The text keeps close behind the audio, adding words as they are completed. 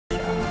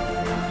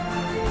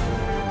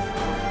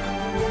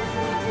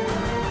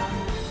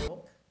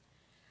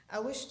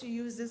wish to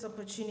use this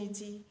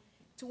opportunity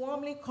to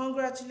warmly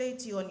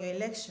congratulate you on your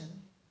election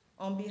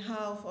on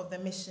behalf of the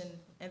mission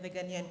and the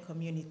Ghanaian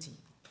community.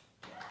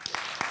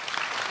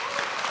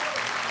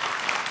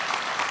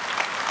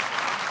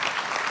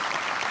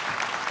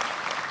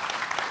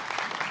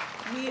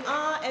 We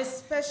are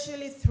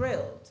especially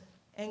thrilled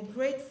and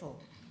grateful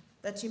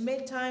that you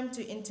made time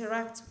to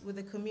interact with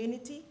the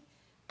community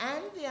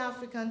and the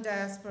African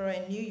diaspora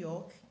in New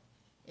York,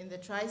 in the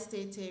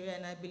tri-state area,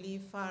 and I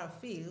believe far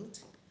afield,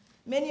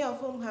 many of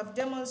whom have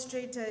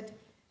demonstrated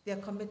their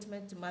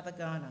commitment to Mother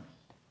Ghana.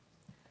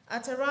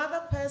 At a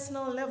rather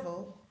personal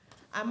level,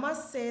 I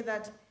must say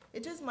that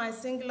it is my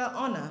singular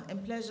honor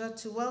and pleasure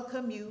to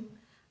welcome you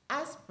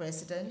as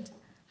President,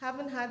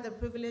 having had the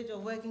privilege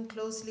of working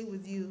closely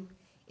with you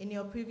in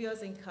your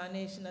previous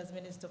incarnation as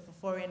Minister for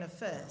Foreign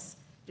Affairs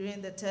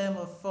during the term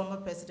of former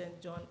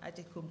President John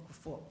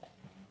Akufo.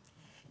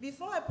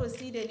 Before I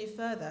proceed any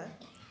further,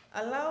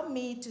 allow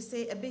me to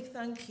say a big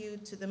thank you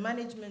to the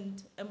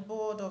management and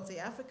board of the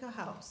Africa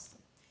House,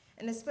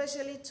 and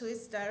especially to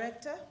its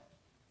director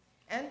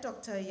and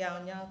Dr.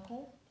 Yao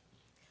Nyako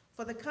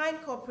for the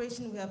kind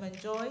cooperation we have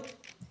enjoyed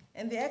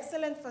and the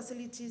excellent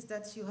facilities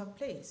that you have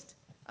placed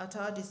at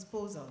our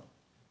disposal.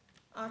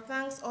 Our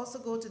thanks also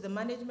go to the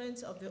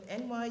management of the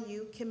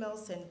NYU Kimmel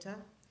Center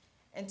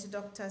and to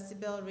Dr.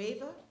 Sibel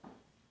Raver,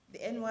 the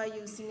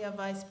NYU Senior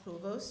Vice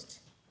Provost,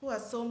 who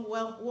has so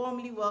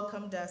warmly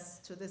welcomed us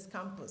to this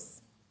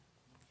campus.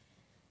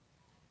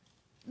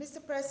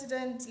 Mr.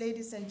 President,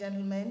 ladies and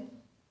gentlemen,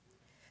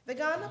 the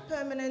Ghana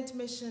Permanent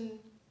Mission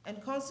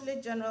and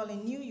Consulate General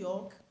in New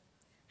York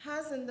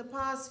has in the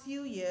past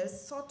few years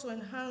sought to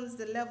enhance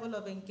the level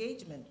of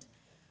engagement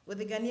with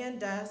the Ghanaian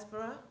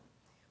diaspora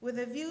with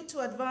a view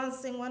to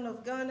advancing one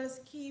of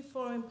Ghana's key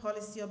foreign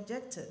policy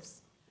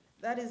objectives,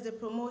 that is the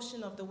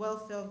promotion of the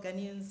welfare of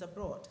Ghanaians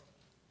abroad.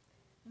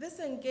 This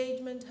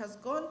engagement has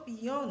gone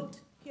beyond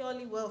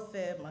purely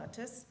welfare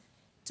matters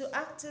to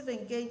active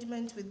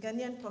engagement with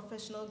Ghanaian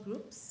professional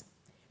groups,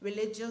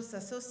 religious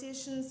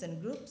associations and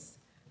groups,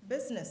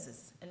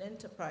 businesses and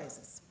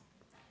enterprises.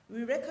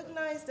 We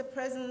recognize the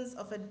presence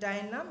of a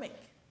dynamic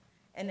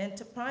and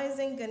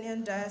enterprising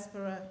Ghanaian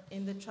diaspora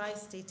in the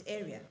tri-state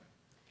area,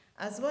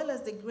 as well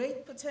as the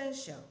great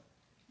potential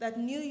that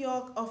New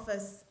York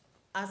offers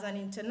as an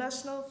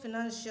international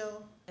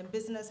financial and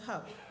business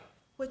hub,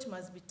 which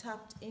must be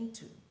tapped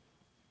into.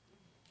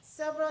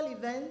 Several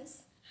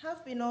events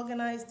have been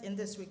organized in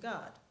this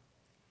regard,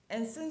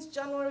 and since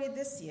January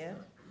this year,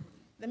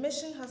 the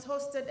mission has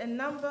hosted a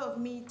number of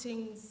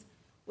meetings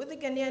with the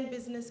Ghanaian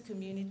business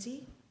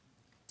community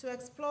to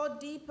explore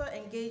deeper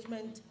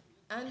engagement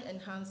and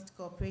enhanced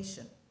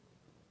cooperation.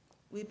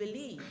 We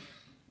believe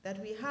that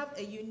we have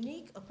a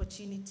unique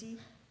opportunity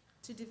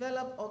to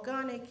develop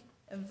organic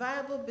and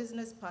viable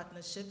business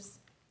partnerships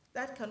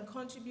that can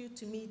contribute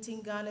to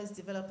meeting Ghana's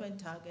development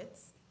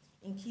targets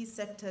in key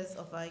sectors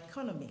of our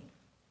economy.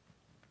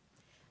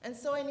 And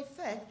so in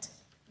effect,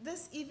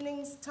 this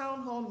evening's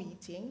town hall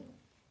meeting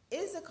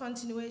is a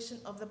continuation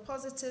of the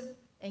positive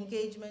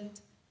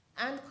engagement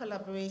and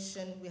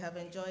collaboration we have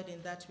enjoyed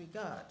in that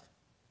regard.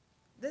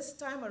 This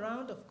time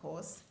around, of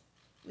course,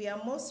 we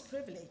are most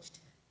privileged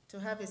to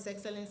have His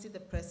Excellency the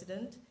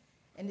President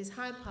and his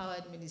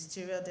high-powered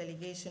ministerial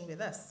delegation with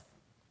us.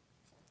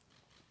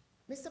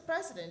 Mr.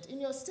 President,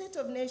 in your State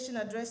of Nation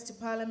address to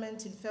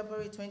Parliament in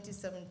February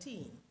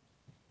 2017,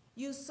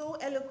 you so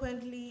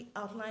eloquently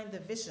outlined the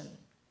vision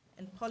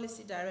and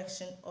policy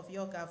direction of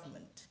your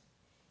government.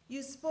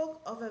 You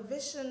spoke of a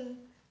vision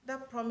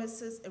that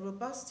promises a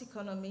robust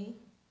economy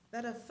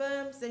that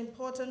affirms the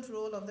important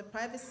role of the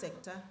private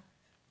sector,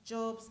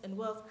 jobs, and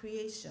wealth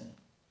creation.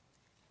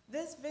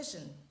 This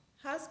vision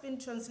has been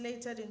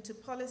translated into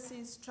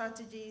policies,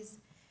 strategies,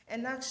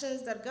 and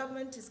actions that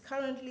government is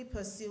currently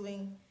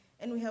pursuing,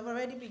 and we have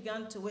already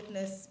begun to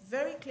witness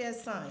very clear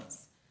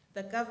signs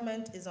that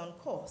government is on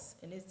course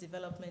in its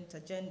development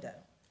agenda.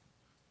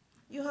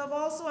 You have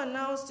also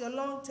announced your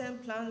long-term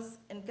plans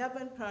and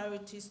government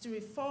priorities to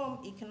reform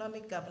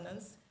economic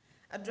governance,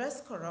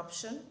 address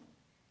corruption,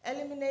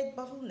 eliminate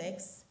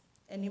bottlenecks,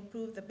 and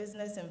improve the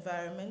business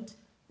environment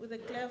with a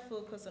clear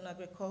focus on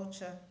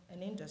agriculture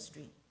and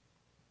industry.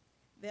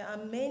 There are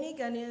many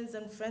Ghanaians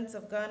and friends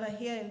of Ghana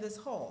here in this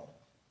hall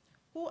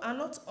who are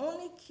not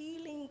only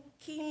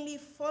keenly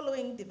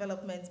following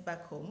developments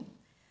back home,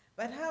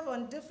 but have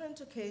on different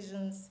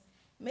occasions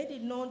made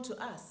it known to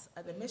us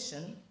at the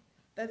mission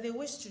that they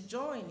wish to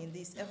join in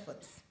these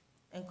efforts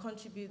and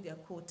contribute their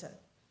quota.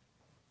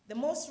 The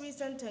most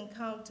recent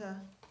encounter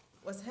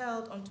was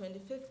held on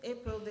 25th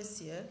April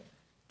this year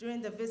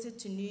during the visit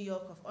to New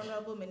York of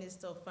Honorable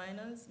Minister of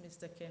Finance,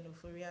 Mr. Ken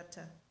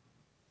Ofori-Atta.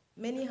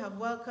 Many have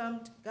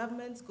welcomed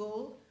government's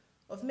goal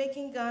of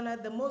making Ghana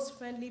the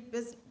most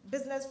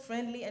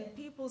business-friendly and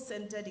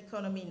people-centered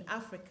economy in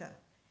Africa,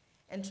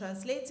 and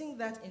translating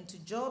that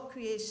into job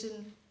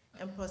creation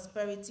and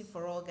prosperity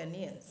for all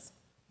Ghanaians.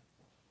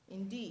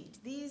 Indeed,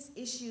 these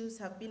issues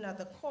have been at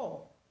the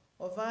core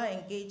of our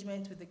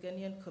engagement with the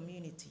Ghanaian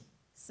community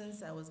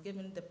since I was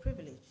given the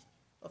privilege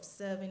of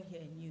serving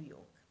here in New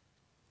York.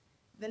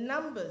 The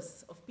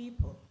numbers of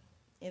people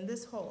in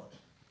this hall,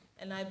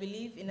 and I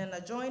believe in an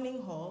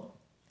adjoining hall,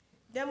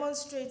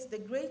 demonstrates the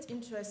great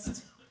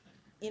interest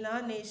in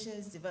our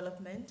nation's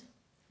development,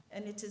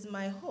 and it is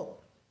my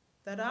hope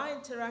that our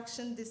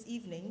interaction this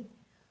evening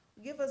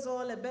will give us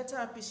all a better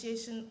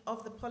appreciation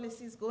of the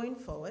policies going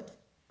forward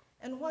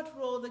and what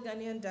role the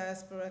Ghanaian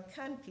diaspora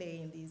can play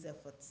in these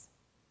efforts.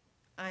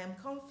 I am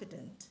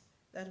confident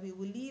that we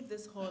will leave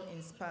this hall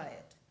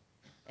inspired,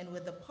 and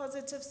with a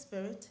positive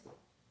spirit,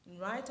 and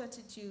right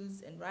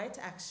attitudes and right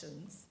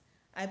actions,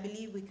 I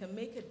believe we can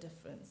make a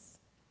difference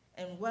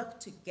and work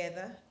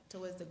together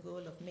towards the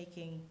goal of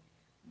making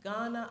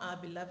Ghana, our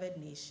beloved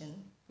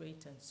nation,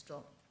 great and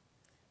strong.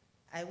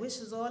 I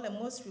wish us all a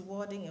most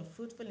rewarding and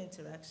fruitful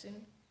interaction,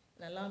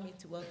 and allow me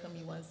to welcome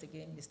you once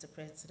again, Mr.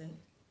 President.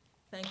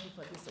 Thank you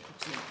for this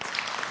opportunity.